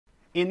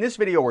In this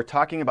video, we're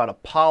talking about a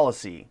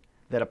policy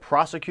that a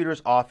prosecutor's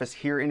office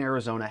here in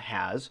Arizona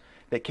has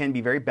that can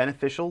be very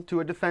beneficial to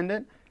a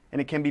defendant,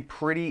 and it can be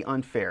pretty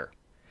unfair.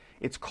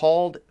 It's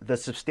called the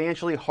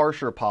substantially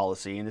harsher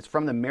policy, and it's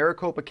from the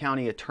Maricopa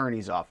County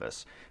Attorney's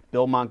Office.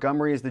 Bill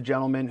Montgomery is the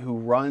gentleman who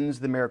runs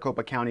the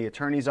Maricopa County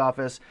Attorney's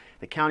Office.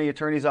 The County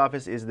Attorney's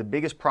Office is the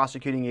biggest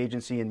prosecuting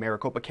agency in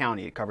Maricopa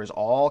County. It covers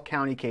all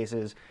county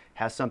cases,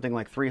 has something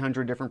like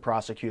 300 different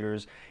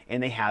prosecutors,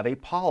 and they have a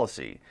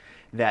policy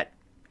that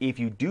if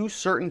you do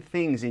certain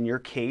things in your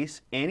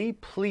case, any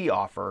plea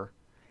offer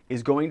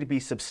is going to be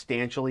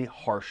substantially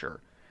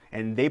harsher.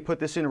 And they put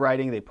this in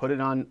writing, they put it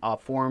on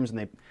forms, and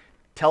they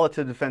tell it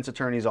to defense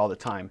attorneys all the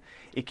time.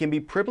 It can be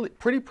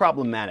pretty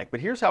problematic, but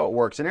here's how it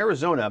works. In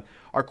Arizona,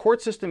 our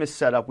court system is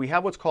set up. We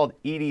have what's called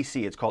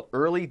EDC. It's called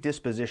Early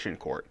Disposition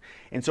Court.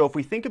 And so if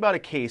we think about a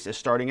case as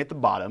starting at the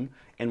bottom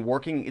and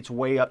working its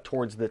way up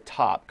towards the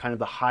top, kind of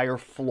the higher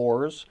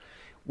floors,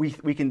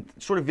 we can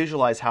sort of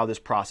visualize how this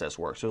process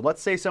works. So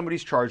let's say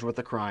somebody's charged with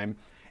a crime.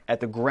 At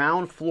the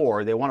ground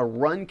floor, they want to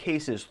run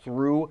cases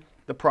through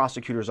the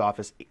prosecutor's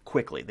office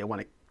quickly. They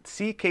want to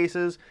see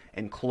cases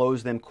and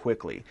close them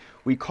quickly.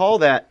 We call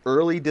that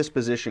early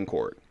disposition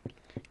court.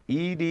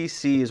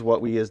 EDC is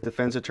what we as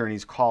defense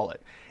attorneys call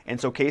it.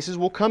 And so cases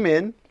will come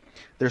in.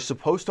 They're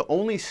supposed to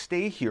only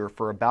stay here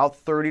for about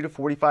 30 to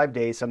 45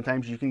 days.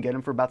 Sometimes you can get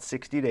them for about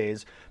 60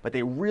 days, but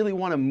they really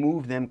want to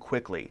move them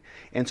quickly.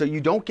 And so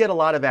you don't get a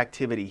lot of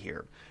activity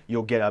here.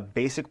 You'll get a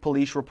basic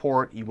police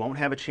report. You won't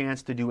have a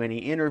chance to do any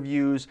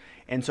interviews.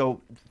 And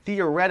so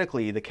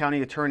theoretically, the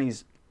county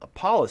attorney's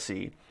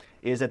policy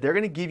is that they're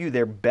going to give you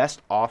their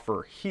best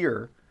offer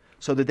here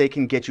so that they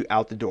can get you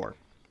out the door.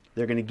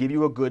 They're going to give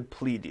you a good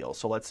plea deal.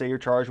 So let's say you're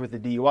charged with a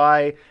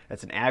DUI.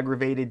 That's an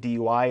aggravated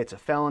DUI. It's a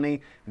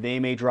felony. They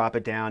may drop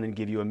it down and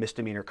give you a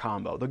misdemeanor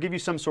combo. They'll give you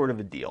some sort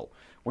of a deal.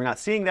 We're not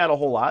seeing that a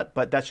whole lot,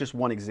 but that's just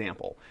one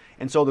example.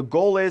 And so the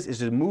goal is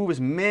to move as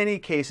many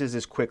cases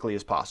as quickly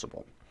as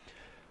possible.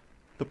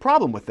 The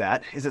problem with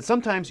that is that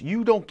sometimes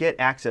you don't get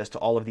access to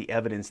all of the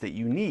evidence that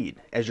you need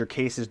as your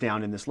case is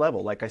down in this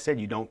level. Like I said,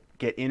 you don't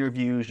get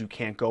interviews, you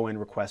can't go and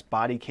request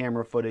body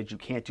camera footage, you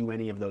can't do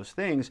any of those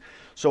things.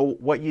 So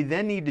what you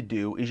then need to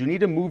do is you need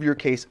to move your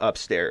case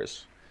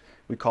upstairs.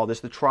 We call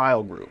this the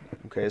trial group.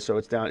 Okay, so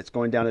it's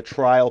going down a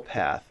trial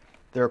path.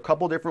 There are a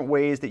couple different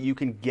ways that you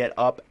can get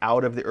up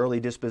out of the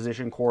early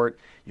disposition court.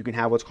 You can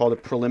have what's called a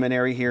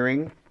preliminary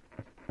hearing,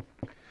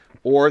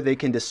 or they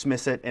can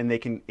dismiss it and they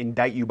can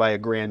indict you by a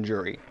grand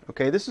jury.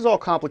 Okay, this is all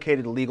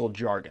complicated legal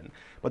jargon,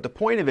 but the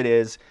point of it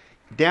is,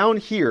 down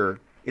here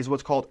is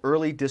what's called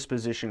early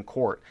disposition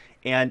court.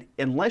 And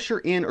unless you're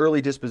in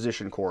early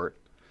disposition court,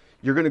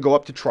 you're going to go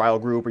up to trial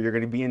group or you're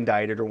going to be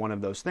indicted or one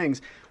of those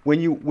things. When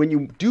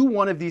you do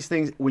one of these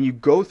things, when you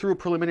go through a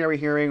preliminary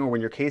hearing or when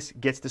your case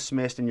gets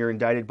dismissed and you're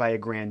indicted by a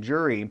grand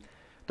jury,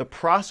 the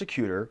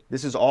prosecutor,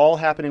 this is all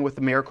happening with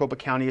the Maricopa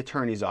County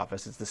Attorney's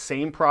Office. It's the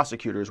same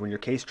prosecutors. When your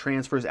case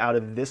transfers out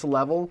of this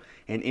level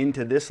and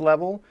into this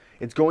level,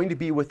 it's going to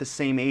be with the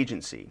same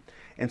agency.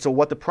 And so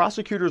what the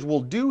prosecutors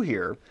will do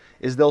here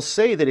is they'll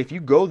say that if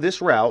you go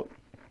this route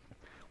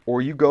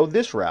or you go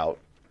this route,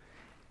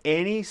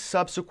 any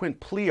subsequent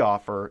plea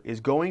offer is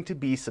going to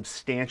be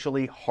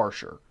substantially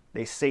harsher.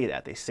 They say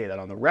that. They say that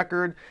on the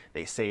record.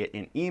 They say it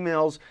in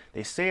emails.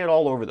 They say it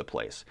all over the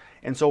place.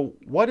 And so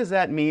what does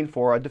that mean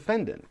for a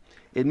defendant?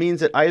 It means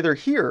that either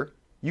here,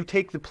 you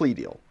take the plea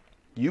deal.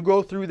 You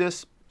go through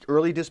this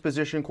early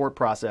disposition court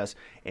process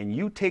and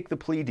you take the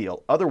plea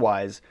deal.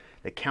 Otherwise,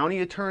 the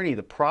county attorney,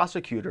 the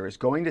prosecutor, is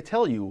going to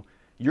tell you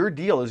your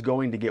deal is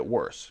going to get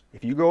worse.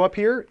 If you go up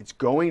here, it's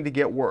going to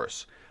get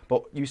worse.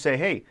 But you say,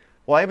 hey,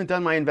 well, I haven't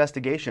done my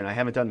investigation. I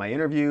haven't done my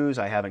interviews.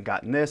 I haven't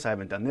gotten this. I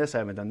haven't done this. I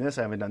haven't done this.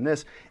 I haven't done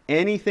this.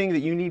 Anything that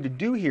you need to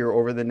do here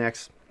over the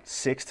next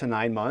 6 to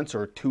 9 months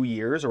or 2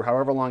 years or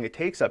however long it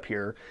takes up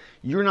here,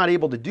 you're not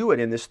able to do it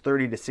in this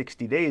 30 to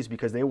 60 days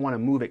because they want to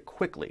move it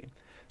quickly.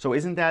 So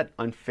isn't that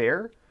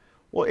unfair?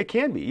 Well, it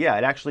can be. Yeah,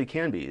 it actually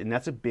can be. And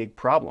that's a big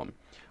problem.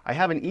 I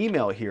have an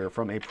email here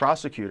from a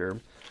prosecutor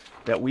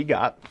that we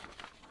got,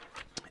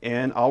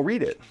 and I'll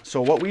read it.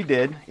 So what we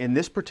did in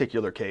this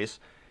particular case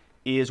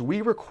is we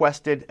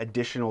requested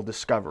additional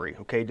discovery.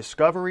 Okay,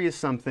 discovery is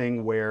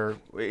something where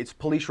it's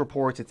police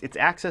reports, it's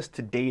access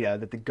to data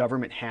that the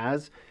government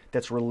has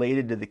that's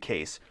related to the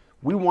case.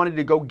 We wanted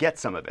to go get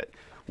some of it.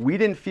 We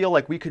didn't feel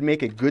like we could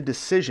make a good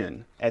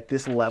decision at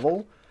this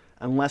level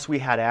unless we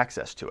had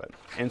access to it.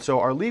 And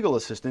so our legal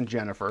assistant,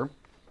 Jennifer,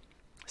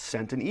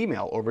 sent an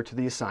email over to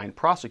the assigned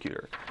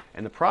prosecutor.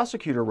 And the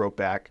prosecutor wrote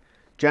back,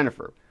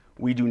 Jennifer,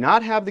 we do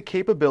not have the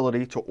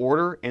capability to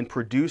order and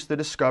produce the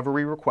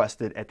discovery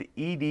requested at the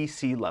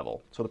EDC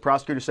level. So the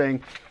prosecutor is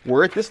saying,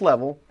 we're at this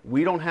level,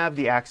 we don't have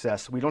the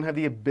access, we don't have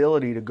the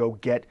ability to go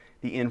get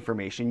the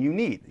information you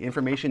need. The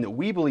information that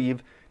we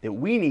believe that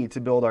we need to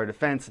build our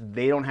defense,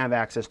 they don't have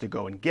access to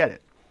go and get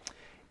it.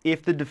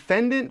 If the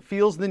defendant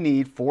feels the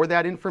need for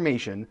that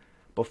information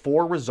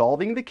before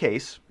resolving the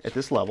case at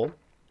this level,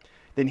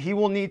 then he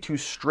will need to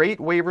straight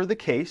waiver the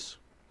case,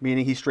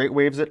 meaning he straight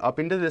waives it up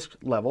into this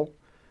level,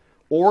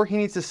 or he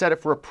needs to set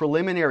it for a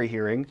preliminary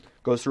hearing,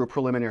 goes through a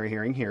preliminary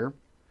hearing here.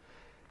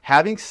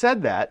 Having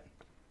said that,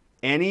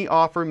 any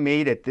offer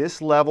made at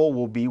this level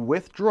will be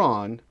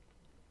withdrawn,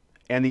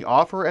 and the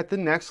offer at the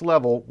next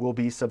level will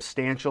be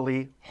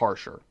substantially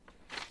harsher.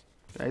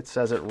 Okay, it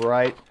says it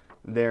right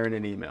there in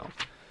an email.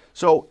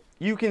 So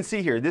you can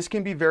see here, this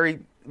can be very,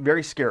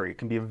 very scary. It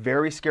can be a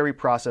very scary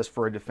process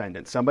for a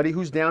defendant. Somebody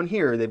who's down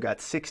here, they've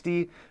got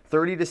 30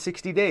 to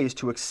 60 days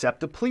to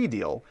accept a plea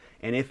deal,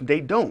 and if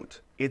they don't,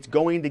 it's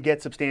going to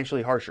get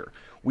substantially harsher.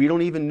 We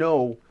don't even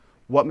know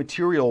what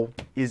material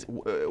is,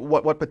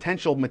 what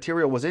potential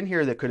material was in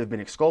here that could have been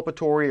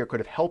exculpatory or could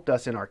have helped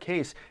us in our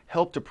case,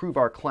 helped to prove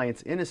our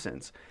client's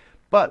innocence.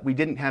 But we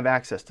didn't have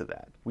access to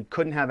that. We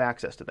couldn't have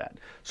access to that.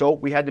 So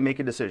we had to make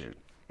a decision,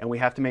 and we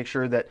have to make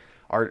sure that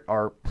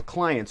our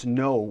clients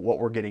know what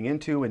we're getting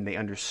into and they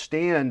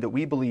understand that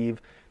we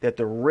believe that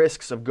the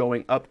risks of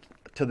going up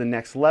to the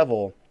next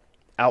level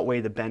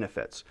outweigh the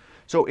benefits.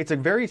 So it's a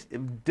very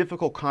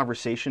difficult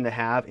conversation to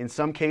have. In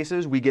some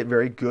cases, we get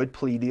very good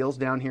plea deals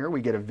down here.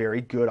 We get a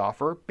very good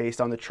offer based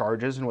on the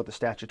charges and what the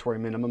statutory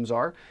minimums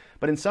are.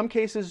 But in some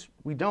cases,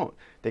 we don't.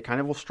 They kind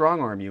of will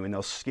strong arm you and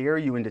they'll scare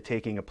you into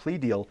taking a plea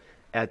deal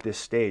at this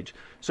stage.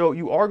 So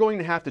you are going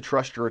to have to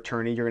trust your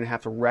attorney. You're going to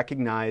have to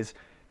recognize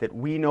that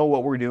we know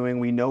what we're doing,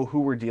 we know who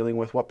we're dealing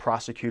with, what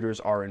prosecutors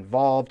are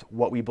involved,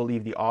 what we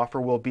believe the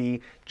offer will be.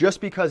 Just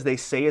because they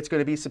say it's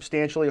going to be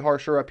substantially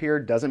harsher up here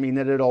doesn't mean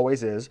that it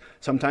always is.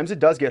 Sometimes it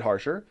does get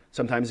harsher,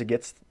 sometimes it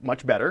gets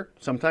much better,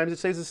 sometimes it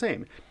stays the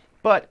same.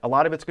 But a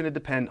lot of it's going to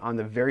depend on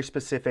the very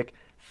specific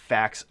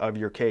facts of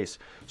your case.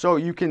 So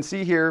you can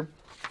see here,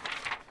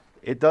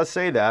 it does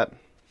say that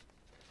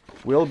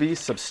will be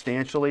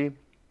substantially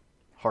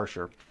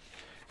harsher.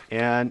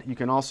 And you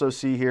can also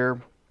see here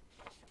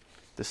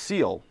the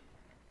seal,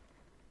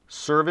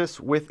 service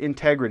with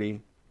integrity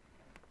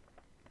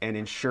and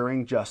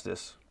ensuring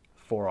justice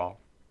for all.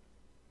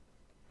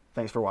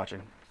 Thanks for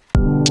watching.